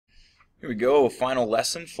Here we go, final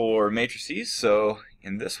lesson for matrices. So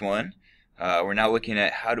in this one, we're now looking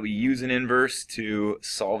at how do we use an inverse to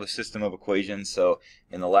solve a system of equations. So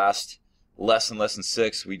in the last lesson, lesson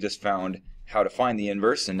 6, we just found how to find the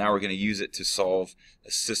inverse, and now we're going to use it to solve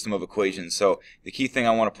a system of equations. So the key thing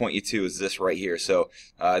I want to point you to is this right here. So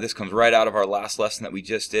this comes right out of our last lesson that we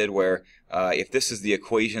just did, where if this is the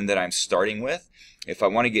equation that I'm starting with, if I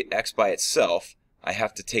want to get x by itself, I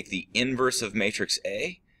have to take the inverse of matrix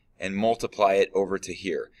A and multiply it over to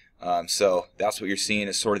here. So that's what you're seeing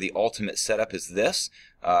is sort of the ultimate setup is this.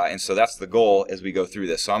 And so that's the goal as we go through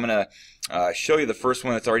this. So I'm going to show you the first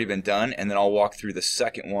one that's already been done, and then I'll walk through the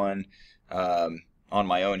second one on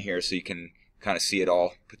my own here so you can kind of see it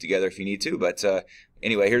all put together if you need to. But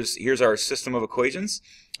anyway, here's our system of equations.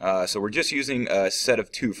 So we're just using a set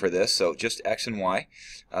of 2 for this, so just x and y.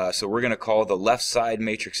 So we're going to call the left side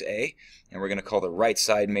matrix A, and we're going to call the right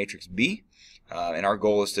side matrix B. And our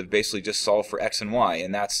goal is to basically just solve for x and y,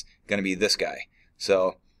 and that's going to be this guy.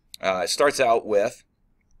 So it starts out with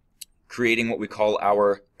creating what we call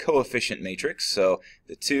our coefficient matrix. So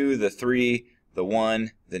the 2, the 3, the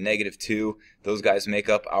 1, the -2, those guys make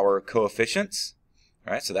up our coefficients.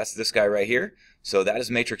 All right, so that's this guy right here. So that is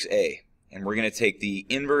matrix A. And we're going to take the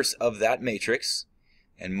inverse of that matrix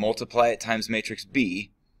and multiply it times matrix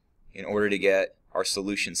B in order to get our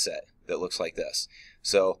solution set that looks like this.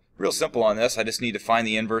 So real simple on this, I just need to find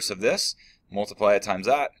the inverse of this, multiply it times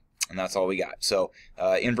that, and that's all we got. So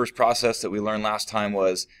inverse process that we learned last time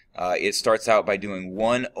was it starts out by doing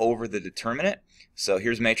 1 over the determinant. So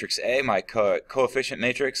here's matrix A, my coefficient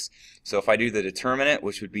matrix. So if I do the determinant,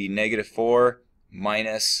 which would be -4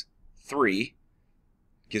 minus 3,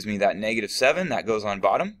 gives me that -7, that goes on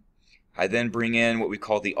bottom. I then bring in what we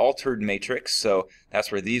call the altered matrix, so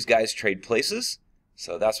that's where these guys trade places.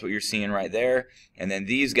 So that's what you're seeing right there. And then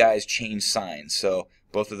these guys change signs. So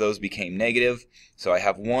both of those became negative. So I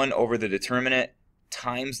have 1 over the determinant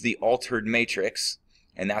times the altered matrix,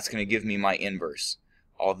 and that's going to give me my inverse.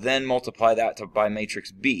 I'll then multiply that by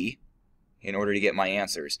matrix B in order to get my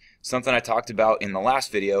answers. Something I talked about in the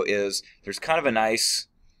last video is there's kind of a nice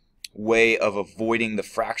way of avoiding the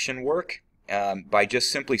fraction work by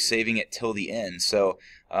just simply saving it till the end. So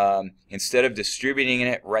instead of distributing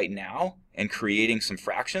it right now and creating some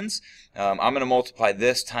fractions, I'm going to multiply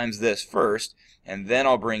this times this first, and then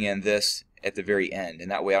I'll bring in this at the very end, and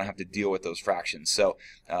that way I don't have to deal with those fractions. So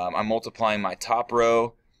I'm multiplying my top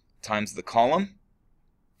row times the column,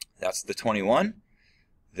 that's the 21.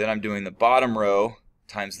 Then I'm doing the bottom row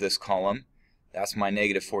times this column, that's my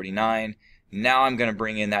 -49. Now I'm going to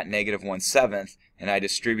bring in that -1/7, and I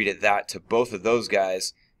distributed that to both of those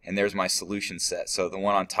guys, and there's my solution set. So the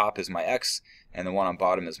one on top is my x, and the one on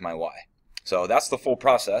bottom is my y. So that's the full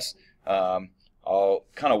process. I'll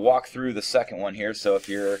kind of walk through the second one here, so if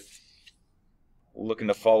you're looking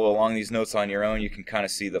to follow along these notes on your own, you can kind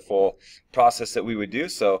of see the full process that we would do.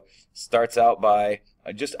 So it starts out by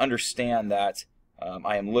just understand that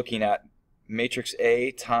I am looking at matrix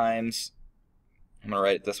A times, I'm going to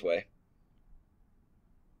write it this way,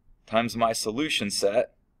 times my solution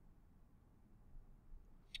set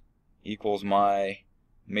equals my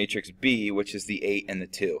matrix B, which is the 8 and the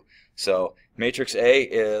 2. So matrix A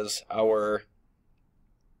is our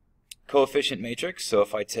coefficient matrix. So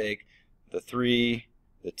if I take the 3,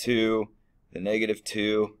 the 2, the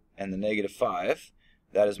 -2, and the -5,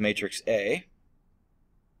 that is matrix A.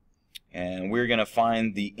 And we're going to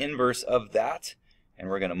find the inverse of that, and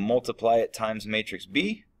we're going to multiply it times matrix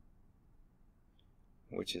B,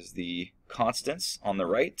 which is the constants on the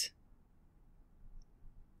right.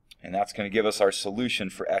 And that's going to give us our solution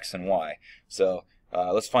for x and y. So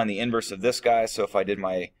let's find the inverse of this guy. So if I did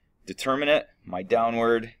my determinant, my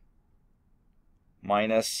downward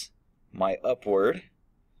minus my upward,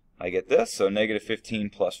 I get this. So -15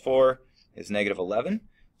 plus 4 is -11.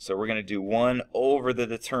 So we're going to do 1 over the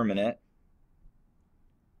determinant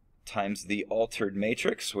times the altered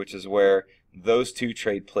matrix, which is where those two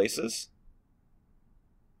trade places.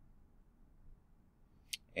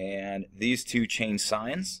 And these two change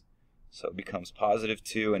signs. So it becomes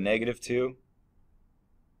 +2 and -2.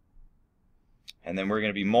 And then we're going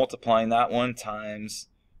to be multiplying that one times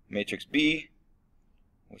matrix B,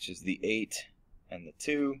 which is the 8 and the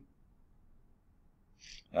 2.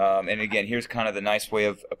 And again, here's kind of the nice way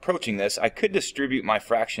of approaching this. I could distribute my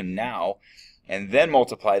fraction now and then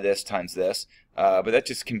multiply this times this, but that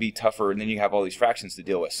just can be tougher, and then you have all these fractions to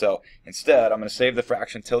deal with. So instead, I'm going to save the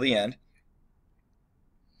fraction till the end.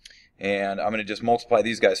 And I'm going to just multiply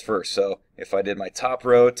these guys first. So if I did my top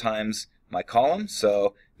row times my column,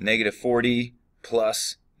 so -40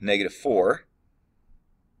 plus -4,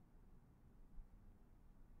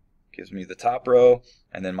 gives me the top row,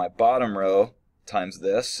 and then my bottom row times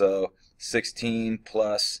this, so 16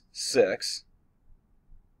 plus 6.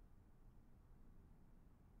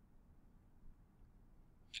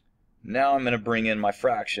 Now I'm going to bring in my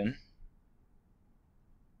fraction,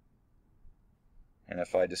 and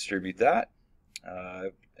if I distribute that,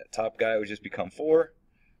 top guy would just become 4,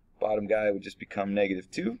 bottom guy would just become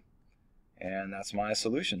 -2, and that's my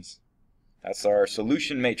solutions. That's our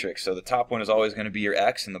solution matrix. So the top one is always going to be your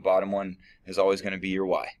x, and the bottom one is always going to be your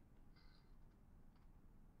y.